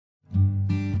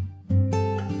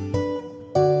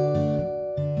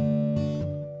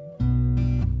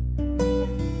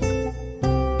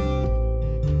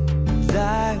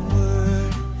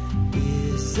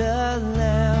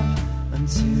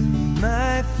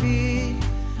feet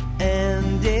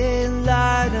and a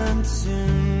light unto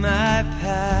my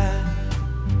path.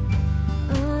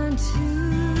 Unto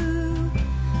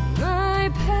my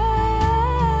path.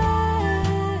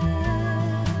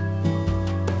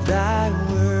 Thy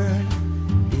word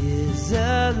is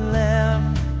a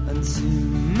lamp unto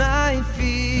my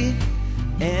feet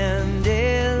and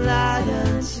a light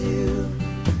unto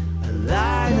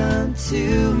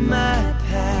my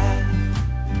path.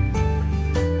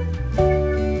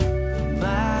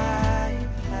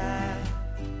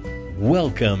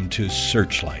 Welcome to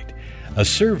Searchlight, a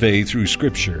survey through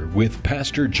Scripture with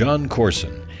Pastor John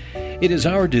Corson. It is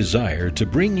our desire to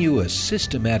bring you a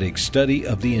systematic study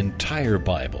of the entire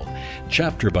Bible,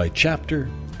 chapter by chapter,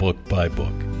 book by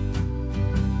book.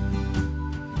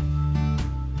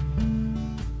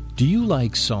 Do you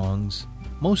like songs?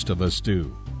 Most of us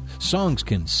do. Songs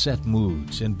can set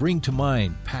moods and bring to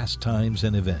mind past times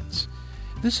and events.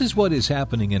 This is what is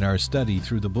happening in our study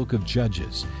through the book of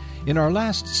Judges. In our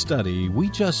last study, we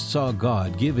just saw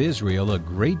God give Israel a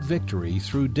great victory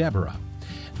through Deborah.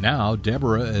 Now,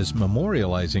 Deborah is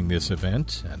memorializing this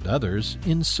event and others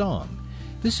in song.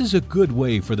 This is a good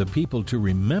way for the people to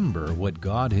remember what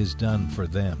God has done for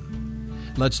them.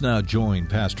 Let's now join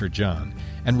Pastor John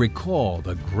and recall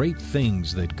the great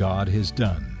things that God has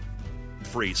done.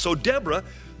 So Deborah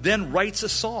then writes a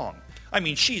song. I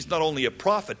mean, she's not only a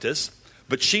prophetess,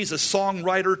 but she's a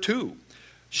songwriter too.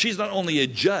 She's not only a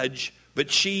judge, but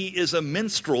she is a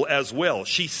minstrel as well.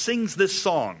 She sings this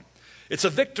song. It's a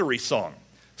victory song.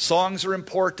 Songs are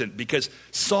important because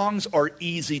songs are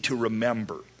easy to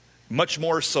remember, much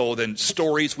more so than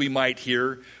stories we might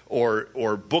hear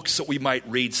or books that we might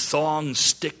read. Songs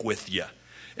stick with you.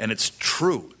 And it's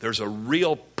true. There's a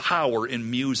real power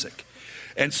in music.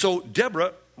 And so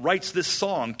Deborah writes this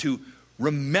song to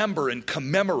remember and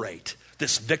commemorate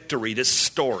this victory, this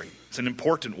story. It's an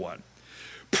important one.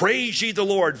 Praise ye the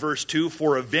Lord, verse 2,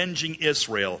 for avenging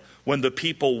Israel when the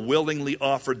people willingly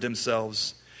offered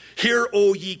themselves. Hear,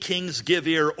 O ye kings, give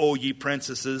ear, O ye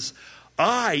princesses.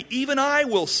 I, even I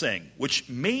will sing, which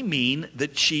may mean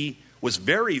that she was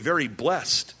very, very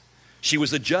blessed. She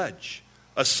was a judge,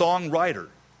 a songwriter.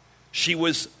 She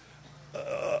was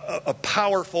a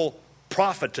powerful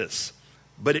prophetess.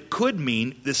 But it could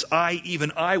mean this I,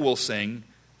 even I will sing.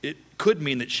 It could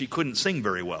mean that she couldn't sing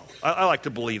very well. I like to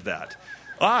believe that.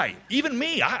 I, even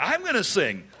me, I'm going to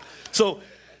sing. So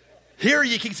here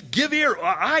you can give ear.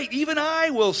 Even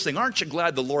I will sing. Aren't you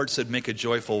glad the Lord said make a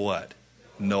joyful what?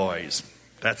 Noise.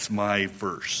 That's my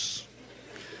verse.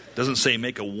 Doesn't say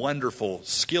make a wonderful,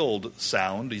 skilled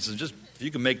sound. He says just if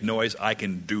you can make noise, I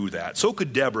can do that. So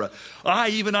could Deborah.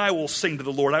 Even I will sing to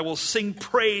the Lord. I will sing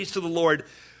praise to the Lord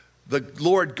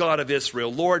God of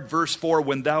Israel. Lord, verse 4,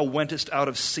 when thou wentest out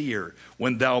of Seir,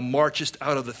 when thou marchest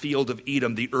out of the field of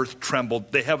Edom, the earth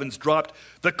trembled, the heavens dropped,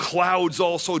 the clouds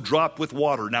also dropped with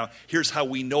water. Now, here's how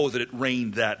we know that it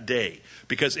rained that day,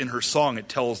 because in her song it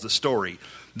tells the story.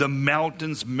 The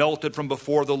mountains melted from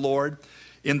before the Lord.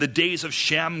 In the days of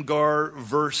Shamgar,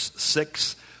 verse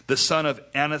 6, the son of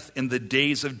Anath, in the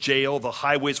days of Jael, the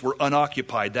highways were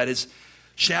unoccupied. That is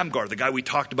Shamgar, the guy we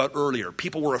talked about earlier.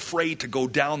 People were afraid to go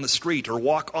down the street or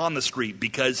walk on the street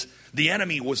because the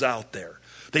enemy was out there.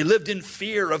 They lived in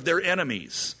fear of their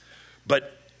enemies.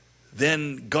 But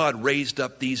then God raised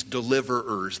up these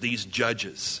deliverers, these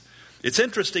judges. It's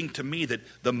interesting to me that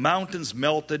the mountains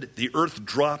melted, the earth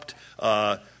dropped, the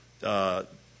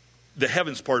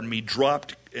heavens,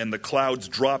 dropped, and the clouds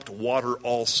dropped water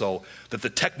also. That the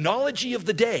technology of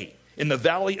the day in the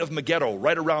valley of Megiddo,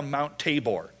 right around Mount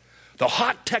Tabor, the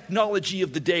hot technology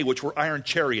of the day, which were iron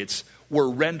chariots, were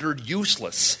rendered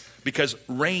useless because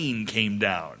rain came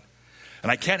down.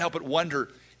 And I can't help but wonder,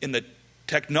 in the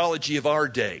technology of our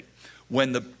day,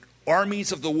 when the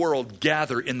armies of the world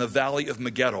gather in the valley of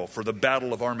Megiddo for the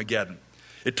battle of Armageddon,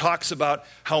 it talks about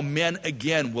how men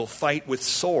again will fight with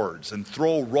swords and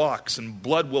throw rocks and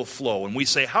blood will flow. And we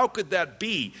say, how could that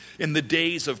be in the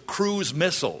days of cruise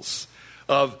missiles,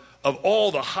 of all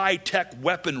the high-tech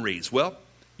weaponries? Well,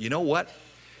 you know what?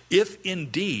 If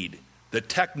indeed the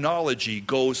technology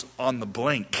goes on the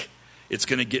blink, it's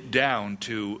going to get down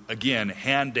to, again,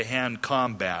 hand-to-hand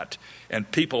combat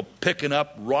and people picking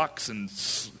up rocks and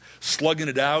slugging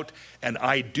it out. And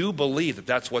I do believe that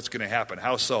that's what's going to happen.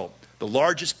 How so? The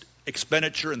largest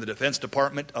expenditure in the Defense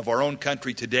Department of our own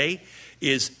country today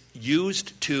is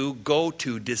used to go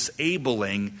to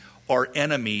disabling our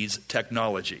enemy's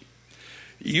technology.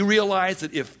 You realize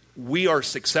that if we are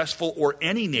successful, or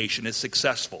any nation is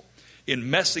successful, in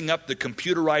messing up the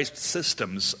computerized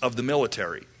systems of the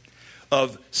military,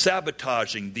 of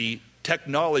sabotaging the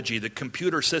technology, the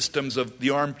computer systems of the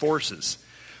armed forces,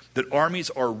 that armies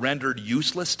are rendered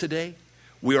useless today?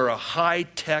 We are a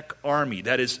high-tech army.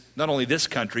 That is, not only this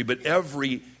country, but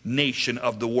every nation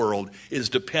of the world is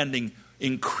depending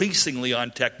increasingly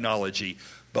on technology.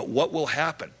 But what will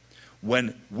happen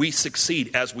when we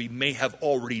succeed, as we may have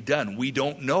already done? We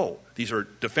don't know. These are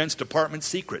Defense Department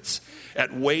secrets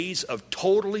at ways of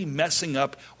totally messing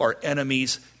up our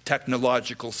enemies'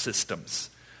 technological systems.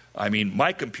 I mean,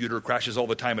 my computer crashes all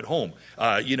the time at home.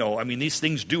 These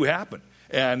things do happen.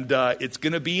 And it's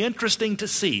going to be interesting to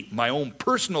see. My own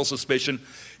personal suspicion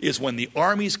is when the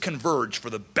armies converge for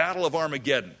the Battle of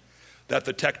Armageddon, that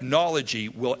the technology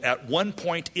will at one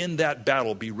point in that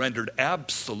battle be rendered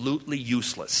absolutely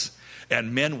useless.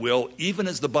 And men will, even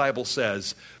as the Bible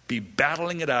says, be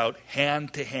battling it out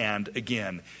hand to hand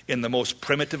again in the most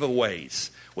primitive of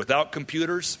ways. Without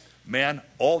computers, man,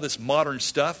 all this modern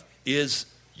stuff is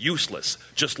useless.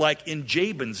 Just like in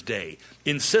Jabin's day,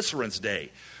 in Ciceron's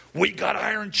day. We got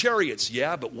iron chariots.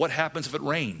 Yeah, but what happens if it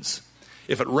rains?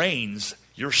 If it rains,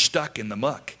 you're stuck in the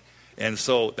muck. And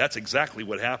so that's exactly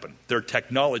what happened. Their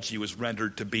technology was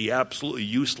rendered to be absolutely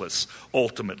useless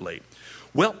ultimately.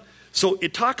 Well, so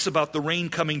it talks about the rain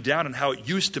coming down and how it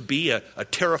used to be a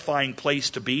terrifying place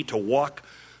to be, to walk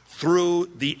through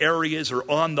the areas or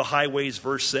on the highways,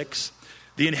 verse 6.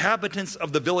 The inhabitants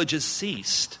of the villages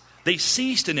ceased. They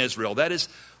ceased in Israel. That is,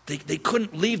 they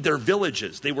couldn't leave their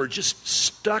villages. They were just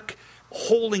stuck,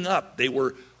 holding up. They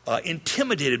were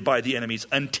intimidated by the enemies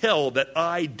until that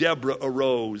I, Deborah,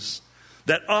 arose.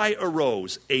 That I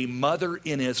arose, a mother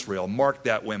in Israel. Mark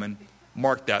that, women.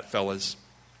 Mark that, fellas.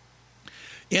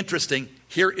 Interesting.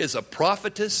 Here is a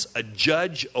prophetess, a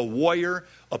judge, a warrior,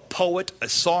 a poet, a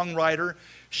songwriter.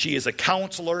 She is a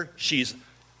counselor. She's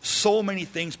so many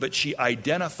things, but she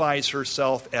identifies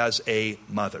herself as a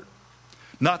mother.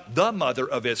 Not the mother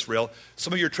of Israel.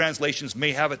 Some of your translations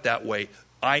may have it that way.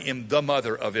 I am the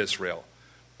mother of Israel.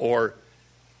 Or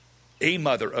a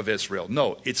mother of Israel.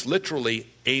 No, it's literally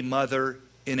a mother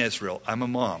in Israel. I'm a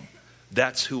mom.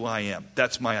 That's who I am.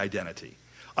 That's my identity.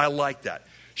 I like that.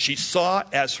 She saw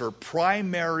as her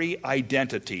primary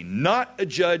identity, not a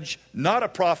judge, not a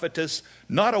prophetess,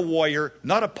 not a warrior,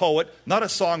 not a poet, not a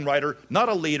songwriter, not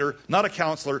a leader, not a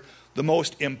counselor. The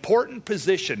most important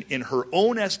position in her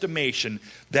own estimation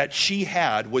that she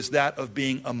had was that of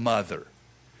being a mother.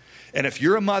 And if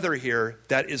you're a mother here,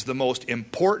 that is the most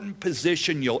important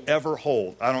position you'll ever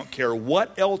hold. I don't care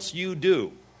what else you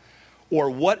do, or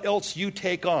what else you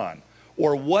take on,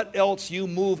 or what else you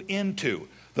move into.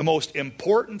 The most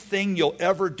important thing you'll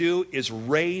ever do is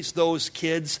raise those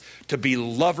kids to be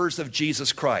lovers of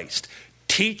Jesus Christ.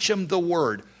 Teach them the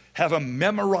Word. Have them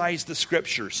memorize the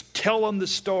Scriptures. Tell them the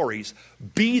stories.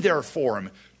 Be there for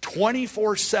them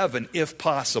 24/7 if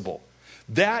possible.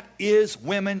 That is,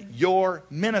 women, your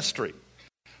ministry.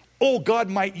 Oh, God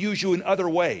might use you in other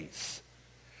ways.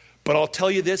 But I'll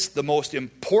tell you this, the most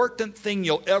important thing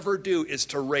you'll ever do is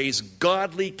to raise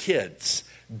godly kids.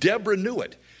 Deborah knew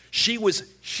it. She was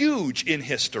huge in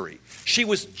history. She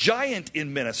was giant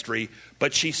in ministry,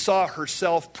 but she saw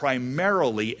herself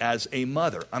primarily as a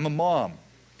mother. I'm a mom.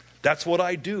 That's what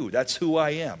I do. That's who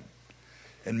I am.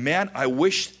 And man, I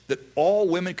wish that all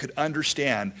women could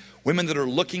understand, women that are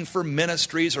looking for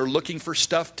ministries or looking for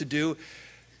stuff to do,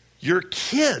 your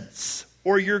kids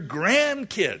or your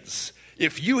grandkids,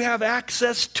 if you have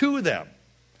access to them,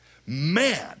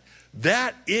 man,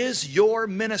 that is your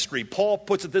ministry. Paul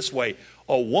puts it this way,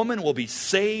 a woman will be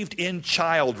saved in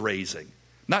child raising.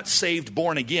 Not saved,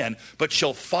 born again, but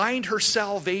she'll find her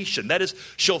salvation. That is,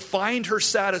 she'll find her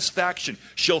satisfaction.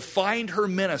 She'll find her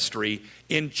ministry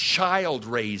in child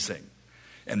raising.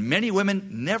 And many women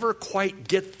never quite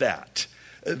get that.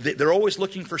 They're always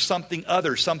looking for something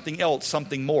other, something else,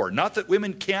 something more. Not that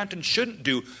women can't and shouldn't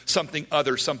do something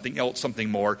other, something else, something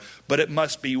more, but it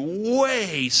must be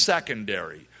way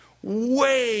secondary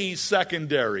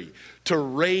to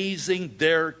raising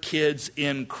their kids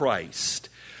in Christ.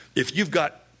 If you've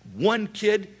got one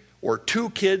kid or two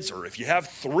kids, or if you have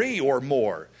three or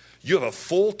more, you have a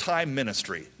full-time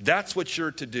ministry. That's what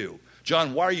you're to do.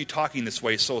 John, why are you talking this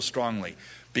way so strongly?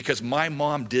 Because my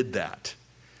mom did that.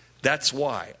 That's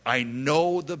why. I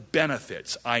know the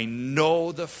benefits. I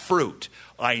know the fruit.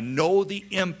 I know the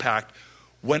impact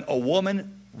when a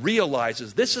woman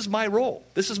realizes this is my role.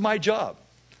 This is my job.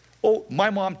 Oh, my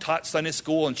mom taught Sunday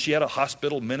school and she had a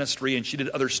hospital ministry and she did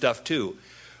other stuff too.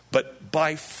 But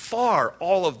by far,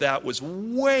 all of that was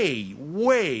way,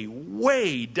 way,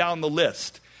 way down the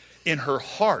list in her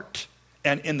heart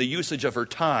and in the usage of her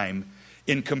time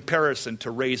in comparison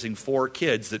to raising four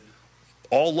kids that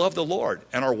all love the Lord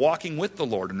and are walking with the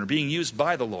Lord and are being used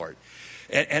by the Lord.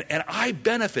 And I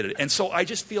benefited. And so I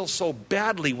just feel so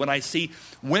badly when I see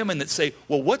women that say,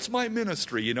 well, what's my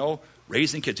ministry? You know,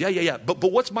 raising kids. Yeah.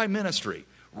 But what's my ministry?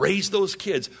 Raise those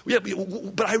kids. Yeah,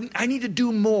 but I need to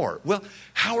do more. Well,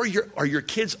 how are your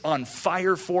kids on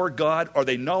fire for God? Are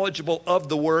they knowledgeable of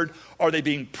the Word? Are they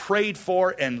being prayed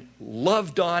for and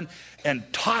loved on and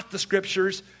taught the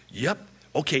Scriptures? Yep.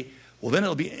 Okay. Well, then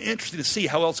it'll be interesting to see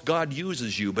how else God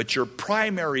uses you. But your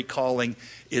primary calling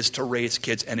is to raise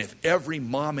kids. And if every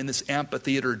mom in this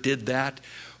amphitheater did that,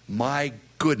 my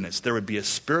goodness, there would be a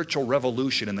spiritual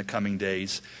revolution in the coming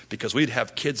days, because we'd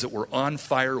have kids that were on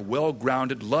fire,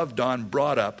 well-grounded, loved on,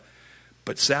 brought up.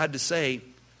 But sad to say,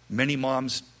 many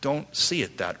moms don't see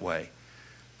it that way.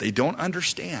 They don't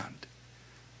understand.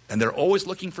 And they're always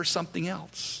looking for something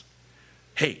else.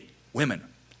 Hey, women,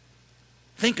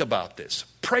 think about this.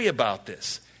 Pray about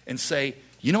this. And say,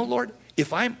 you know, Lord,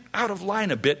 if I'm out of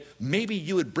line a bit, maybe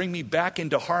you would bring me back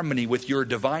into harmony with your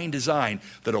divine design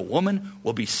that a woman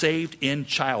will be saved in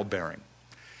childbearing.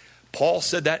 Paul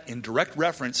said that in direct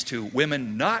reference to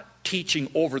women not teaching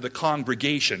over the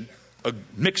congregation, a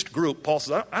mixed group. Paul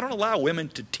says, I don't allow women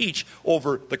to teach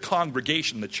over the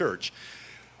congregation, the church.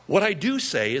 What I do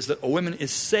say is that a woman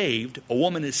is saved,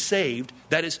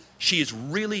 that is, she is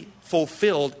really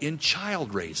fulfilled in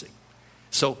child raising.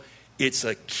 So it's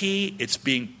a key. It's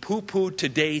being poo-pooed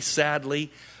today,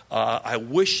 sadly. I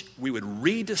wish we would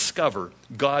rediscover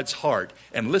God's heart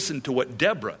and listen to what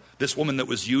Deborah, this woman that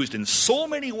was used in so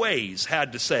many ways,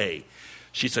 had to say.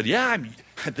 She said,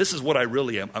 this is what I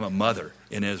really am. I'm a mother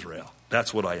in Israel.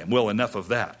 That's what I am. Well, enough of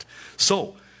that.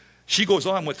 So she goes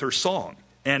on with her song.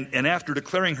 And after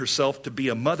declaring herself to be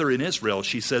a mother in Israel,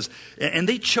 she says, and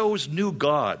they chose new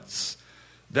gods.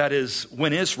 That is,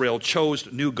 when Israel chose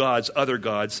new gods, other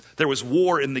gods, there was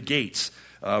war in the gates,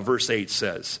 verse 8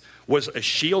 says. Was a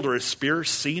shield or a spear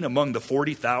seen among the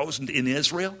 40,000 in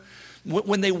Israel?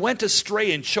 When they went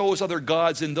astray and chose other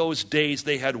gods in those days,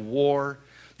 they had war.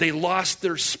 They lost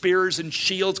their spears and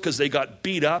shields because they got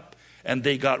beat up and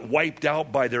they got wiped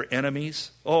out by their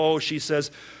enemies. Oh, she says,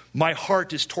 my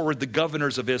heart is toward the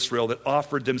governors of Israel that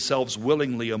offered themselves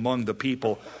willingly among the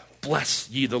people. Bless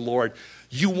ye the Lord.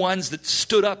 You ones that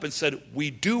stood up and said,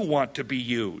 we do want to be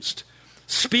used.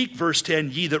 Speak, verse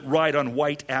 10, ye that ride on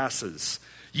white asses,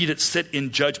 ye that sit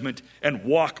in judgment and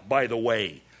walk by the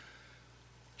way.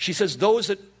 She says, those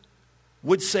that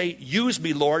would say, use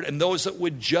me, Lord, and those that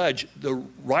would judge. The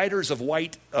riders of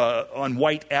on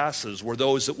white asses were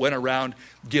those that went around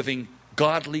giving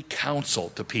godly counsel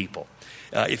to people.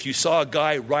 If you saw a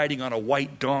guy riding on a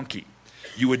white donkey,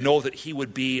 you would know that he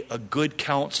would be a good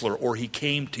counselor, or he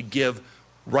came to give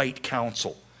right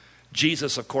counsel.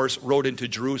 Jesus, of course, rode into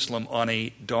Jerusalem on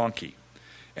a donkey.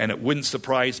 And it wouldn't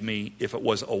surprise me if it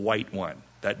was a white one.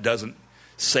 That doesn't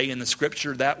say in the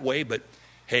scripture that way, but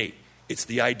hey, it's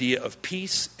the idea of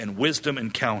peace and wisdom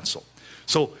and counsel.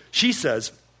 So she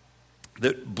says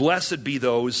that blessed be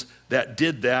those that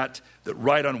did that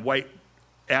ride on white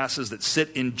asses, that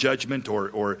sit in judgment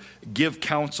or give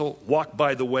counsel, walk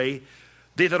by the way.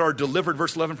 They that are delivered,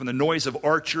 verse 11, from the noise of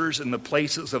archers and the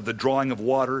places of the drawing of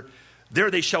water, there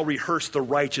they shall rehearse the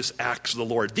righteous acts of the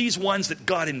Lord. These ones that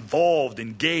got involved,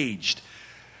 engaged,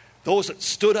 those that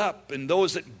stood up and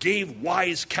those that gave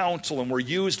wise counsel and were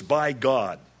used by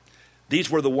God, these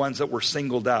were the ones that were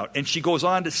singled out. And she goes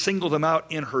on to single them out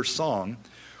in her song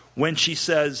when she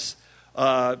says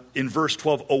in verse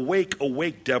 12, awake,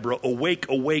 awake, Deborah, awake,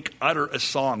 awake, utter a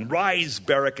song. Rise,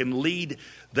 Barak, and lead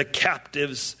the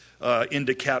captives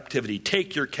into captivity.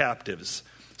 Take your captives.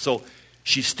 So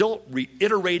she's still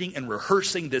reiterating and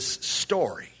rehearsing this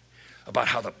story about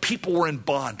how the people were in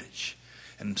bondage.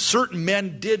 And certain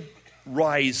men did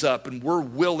rise up and were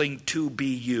willing to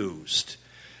be used.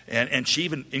 And she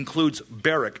even includes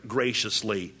Barak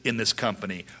graciously in this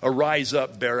company. Arise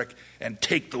up, Barak, and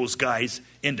take those guys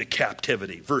into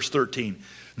captivity. Verse 13,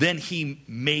 then he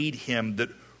made him that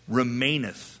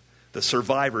remaineth. The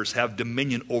survivors have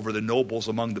dominion over the nobles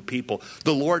among the people.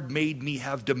 The Lord made me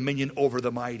have dominion over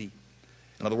the mighty.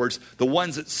 In other words, the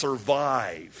ones that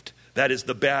survived, that is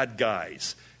the bad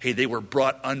guys, hey, they were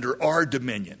brought under our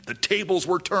dominion. The tables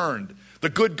were turned. The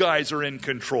good guys are in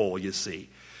control, you see.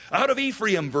 Out of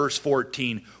Ephraim, verse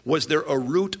 14, was there a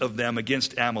root of them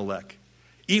against Amalek.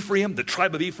 Ephraim, the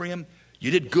tribe of Ephraim, you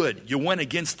did good. You went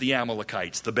against the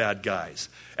Amalekites, the bad guys.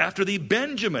 After thee,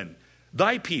 Benjamin,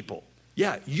 thy people.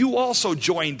 Yeah, you also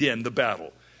joined in the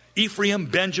battle. Ephraim,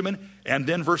 Benjamin, and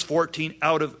then verse 14,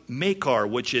 out of Machar,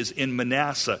 which is in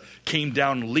Manasseh, came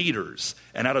down leaders.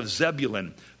 And out of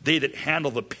Zebulun, they that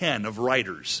handle the pen of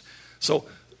writers. So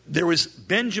there was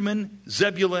Benjamin,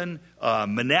 Zebulun,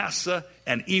 Manasseh,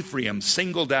 and Ephraim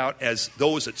singled out as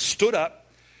those that stood up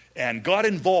and got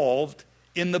involved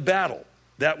in the battle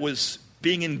that was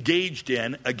being engaged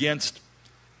in against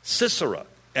Sisera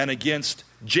and against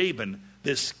Jabin,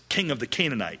 this king of the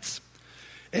Canaanites.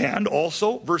 And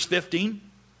also, verse 15,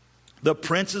 the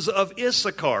princes of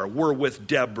Issachar were with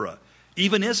Deborah.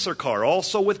 Even Issachar,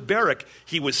 also with Barak,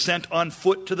 he was sent on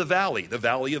foot to the valley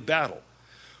of battle.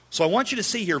 So I want you to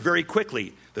see here very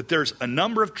quickly that there's a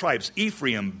number of tribes,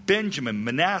 Ephraim, Benjamin,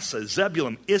 Manasseh,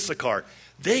 Zebulun, Issachar.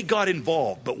 They got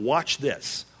involved, but watch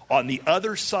this. On the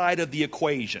other side of the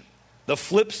equation, the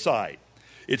flip side,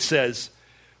 it says,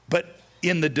 but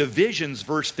in the divisions,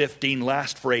 verse 15,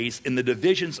 last phrase, in the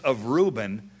divisions of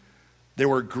Reuben, there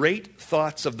were great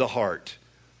thoughts of the heart.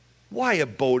 Why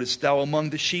abodest thou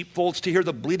among the sheepfolds to hear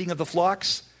the bleating of the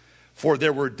flocks? For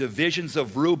there were divisions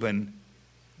of Reuben,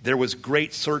 there was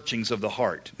great searchings of the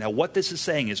heart. Now what this is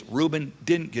saying is Reuben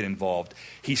didn't get involved.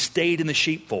 He stayed in the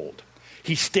sheepfold.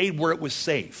 He stayed where it was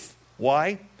safe.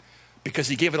 Why? Because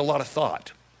he gave it a lot of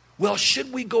thought. Well,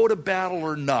 should we go to battle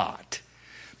or not?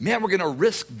 Man, we're going to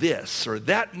risk this, or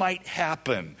that might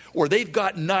happen, or they've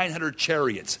got 900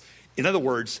 chariots. In other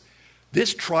words,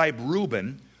 this tribe,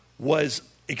 Reuben, was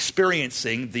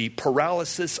experiencing the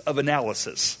paralysis of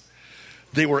analysis.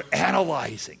 They were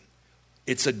analyzing.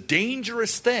 It's a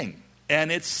dangerous thing,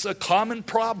 and it's a common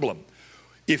problem.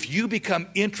 If you become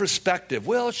introspective,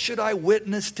 well, should I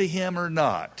witness to him or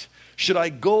not? Should I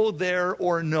go there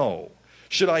or no?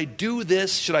 Should I do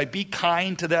this? Should I be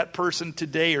kind to that person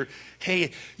today? Or,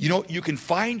 hey, you can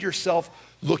find yourself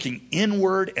looking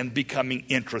inward and becoming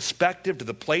introspective to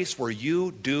the place where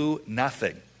you do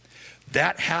nothing.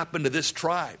 That happened to this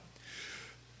tribe.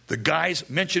 The guys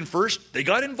mentioned first, they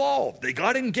got involved. They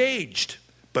got engaged.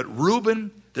 But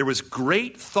Reuben, there was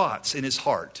great thoughts in his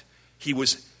heart. He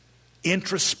was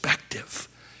introspective.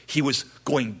 He was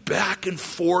going back and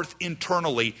forth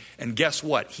internally. And guess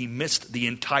what? He missed the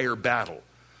entire battle.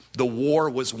 The war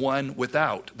was won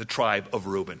without the tribe of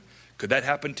Reuben. Could that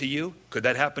happen to you? Could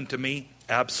that happen to me?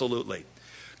 Absolutely.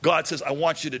 God says, I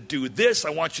want you to do this.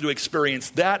 I want you to experience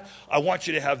that. I want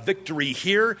you to have victory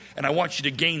here. And I want you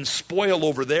to gain spoil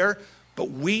over there.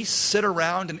 But we sit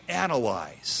around and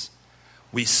analyze.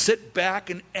 We sit back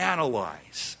and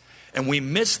analyze. And we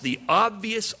miss the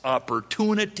obvious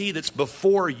opportunity that's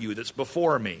before you, that's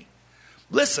before me.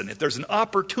 Listen, if there's an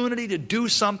opportunity to do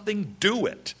something, do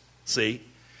it. See?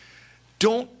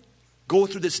 Don't go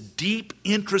through this deep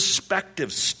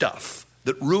introspective stuff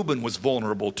that Reuben was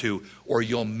vulnerable to, or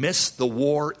you'll miss the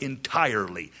war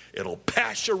entirely. It'll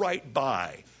pass you right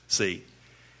by. See?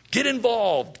 Get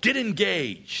involved. Get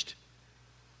engaged.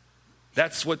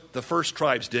 That's what the first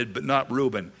tribes did, but not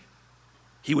Reuben.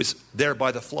 He was there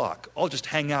by the flock. I'll just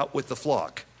hang out with the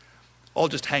flock. I'll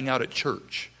just hang out at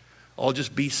church. I'll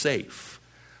just be safe.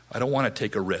 I don't want to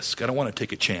take a risk. I don't want to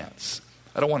take a chance.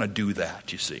 I don't want to do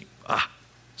that, you see.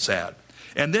 Sad.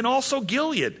 And then also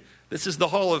Gilead. This is the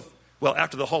hall of,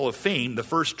 after the hall of fame, the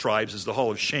first tribes is the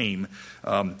hall of shame.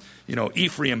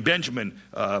 Ephraim, Benjamin,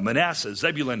 Manasseh,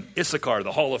 Zebulun, Issachar,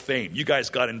 the hall of fame. You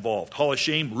guys got involved. Hall of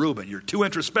shame, Reuben. You're too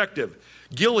introspective.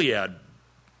 Gilead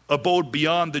abode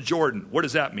beyond the Jordan. What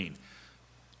does that mean?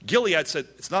 Gilead said,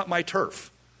 it's not my turf.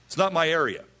 It's not my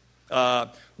area.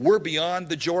 We're beyond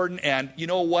the Jordan, and you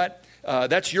know what?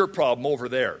 That's your problem over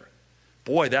there.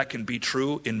 Boy, that can be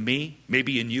true in me,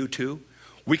 maybe in you too.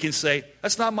 We can say,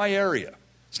 that's not my area.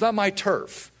 It's not my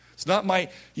turf. It's not my,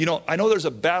 I know there's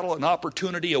a battle, an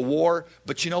opportunity, a war,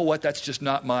 but you know what? That's just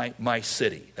not my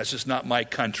city. That's just not my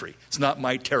country. It's not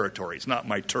my territory. It's not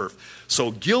my turf.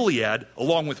 So Gilead,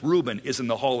 along with Reuben, is in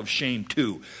the hall of shame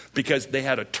too, because they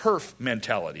had a turf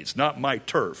mentality. It's not my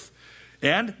turf.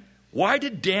 And why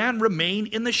did Dan remain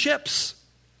in the ships?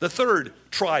 The third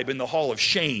tribe in the hall of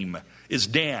shame is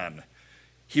Dan.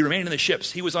 He remained in the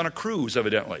ships. He was on a cruise,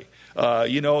 evidently.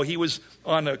 He was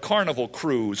on a carnival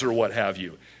cruise or what have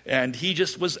you. And he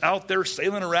just was out there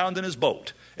sailing around in his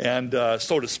boat, and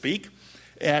so to speak.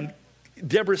 And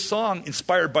Deborah's song,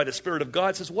 inspired by the Spirit of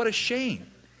God, says, what a shame.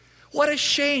 What a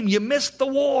shame. You missed the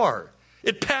war.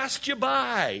 It passed you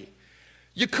by.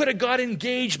 You could have got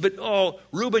engaged, but,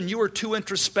 Reuben, you were too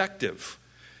introspective.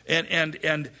 And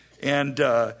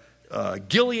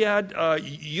Gilead,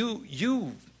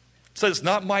 you said it's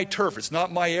not my turf, it's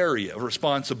not my area of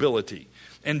responsibility.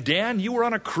 And Dan, you were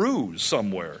on a cruise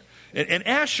somewhere. And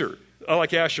Asher, I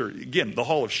like Asher, again, the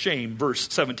hall of shame, verse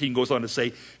 17 goes on to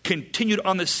say, continued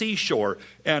on the seashore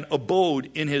and abode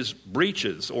in his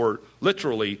breeches, or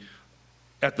literally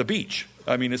at the beach.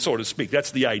 I mean, so to speak.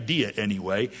 That's the idea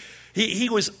anyway. He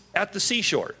was at the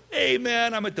seashore. Hey,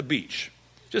 man, I'm at the beach.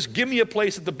 Just give me a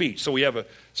place at the beach. So we have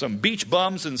some beach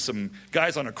bums and some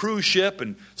guys on a cruise ship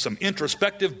and some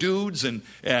introspective dudes and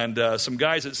some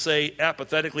guys that say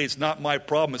apathetically, it's not my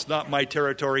problem, it's not my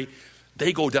territory.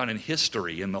 They go down in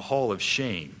history in the Hall of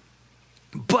Shame.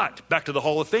 But back to the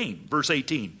Hall of Fame, verse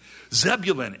 18.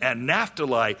 Zebulun and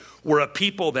Naphtali were a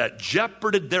people that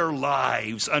jeoparded their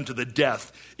lives unto the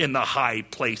death in the high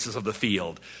places of the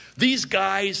field. These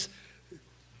guys,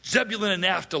 Zebulun and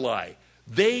Naphtali,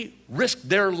 they risked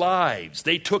their lives.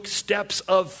 They took steps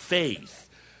of faith.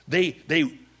 They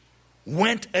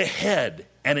went ahead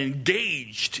and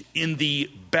engaged in the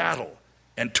battle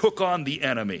and took on the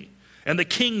enemy. And the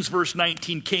kings, verse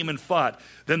 19, came and fought.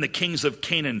 Then the kings of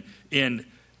Canaan in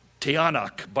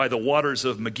Taanach by the waters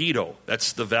of Megiddo.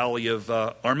 That's the valley of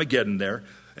Armageddon there.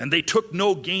 And they took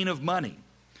no gain of money.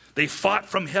 They fought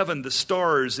from heaven. The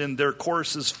stars in their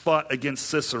courses fought against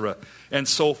Sisera, and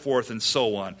so forth and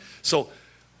so on. So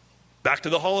back to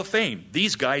the Hall of Fame.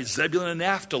 These guys, Zebulun and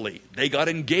Naphtali, they got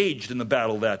engaged in the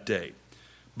battle that day.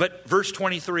 But verse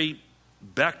 23,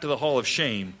 back to the Hall of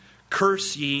Shame.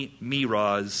 Curse ye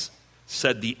Meroz,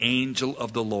 said the angel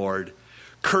of the Lord.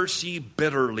 Curse ye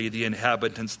bitterly the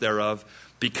inhabitants thereof,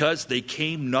 because they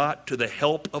came not to the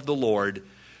help of the Lord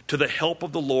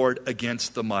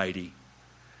against the mighty.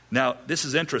 Now, this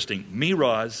is interesting.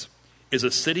 Meroz is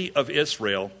a city of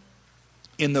Israel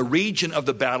in the region of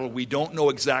the battle. We don't know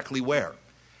exactly where.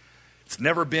 It's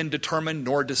never been determined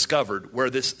nor discovered where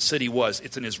this city was.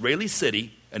 It's an Israeli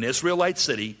city, an Israelite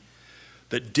city,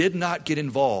 that did not get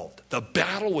involved. The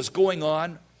battle was going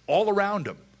on all around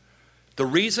them. The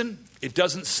reason, it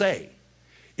doesn't say.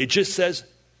 It just says,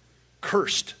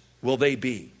 cursed will they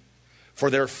be for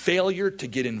their failure to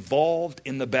get involved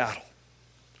in the battle.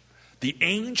 The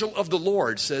angel of the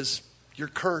Lord says, you're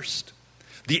cursed.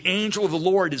 The angel of the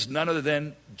Lord is none other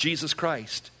than Jesus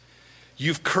Christ.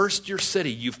 You've cursed your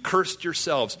city. You've cursed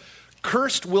yourselves.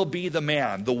 Cursed will be the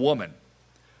man, the woman,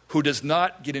 who does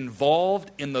not get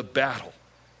involved in the battle,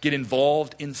 get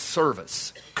involved in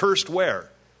service. Cursed where?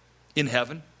 In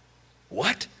heaven.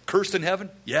 What? Cursed in heaven?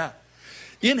 Yeah.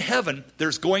 In heaven,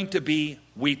 there's going to be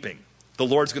weeping. The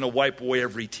Lord's going to wipe away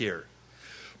every tear.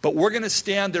 But we're going to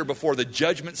stand there before the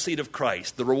judgment seat of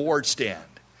Christ, the reward stand.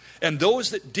 And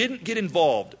those that didn't get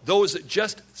involved, those that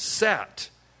just sat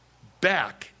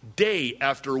back day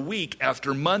after week,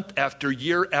 after month, after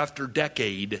year, after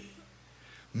decade,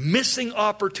 missing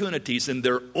opportunities in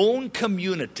their own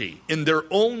community, in their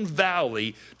own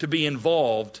valley to be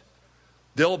involved,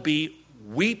 they'll be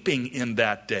weeping in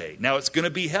that day. Now, it's going to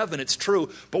be heaven, it's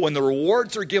true, but when the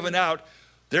rewards are given out,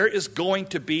 there is going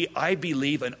to be, I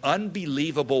believe, an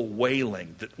unbelievable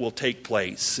wailing that will take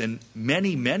place in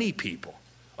many, many people.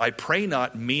 I pray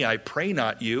not me, I pray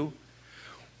not you,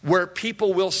 where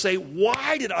people will say,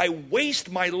 why did I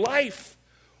waste my life?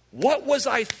 What was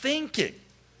I thinking?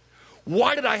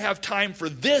 Why did I have time for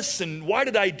this and why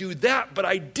did I do that? But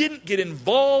I didn't get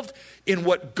involved in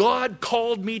what God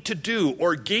called me to do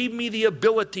or gave me the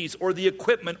abilities or the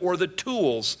equipment or the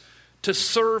tools to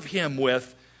serve Him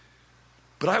with.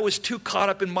 But I was too caught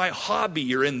up in my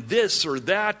hobby or in this or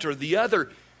that or the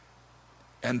other.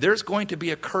 And there's going to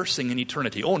be a cursing in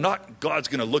eternity. Oh, not God's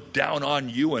going to look down on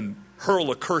you and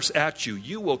hurl a curse at you.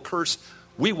 You will curse,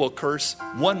 we will curse,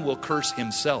 one will curse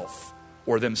himself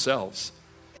or themselves.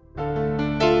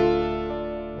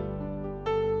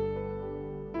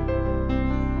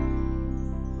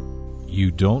 You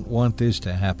don't want this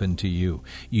to happen to you.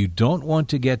 You don't want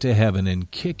to get to heaven and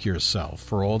kick yourself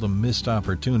for all the missed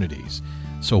opportunities.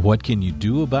 So what can you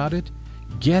do about it?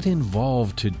 Get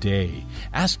involved today.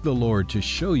 Ask the Lord to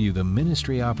show you the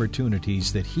ministry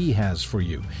opportunities that He has for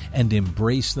you and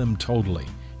embrace them totally.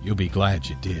 You'll be glad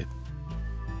you did.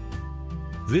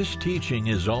 This teaching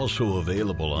is also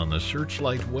available on the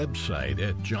Searchlight website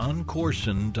at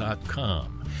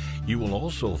johncorson.com. You will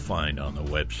also find on the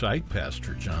website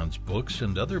Pastor John's books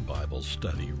and other Bible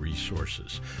study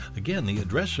resources. Again, the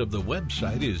address of the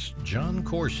website is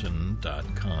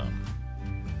johncorson.com.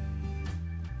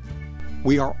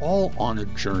 We are all on a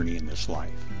journey in this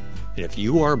life. And if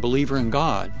you are a believer in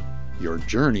God, your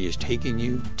journey is taking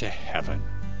you to heaven.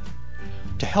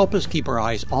 To help us keep our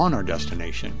eyes on our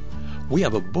destination, we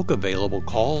have a book available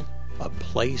called A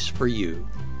Place for You,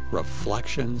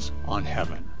 Reflections on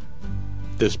Heaven.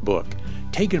 This book,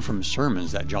 taken from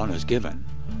sermons that John has given,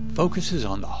 focuses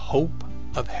on the hope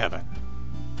of heaven.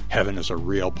 Heaven is a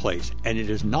real place, and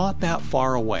it is not that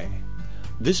far away.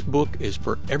 This book is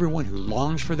for everyone who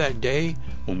longs for that day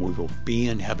when we will be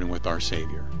in heaven with our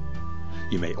Savior.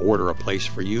 You may order A Place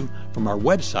for You from our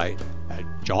website at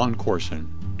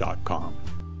johncorson.com.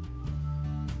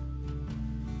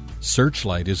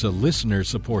 Searchlight is a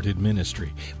listener-supported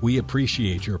ministry. We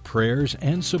appreciate your prayers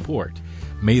and support.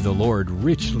 May the Lord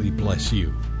richly bless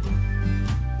you.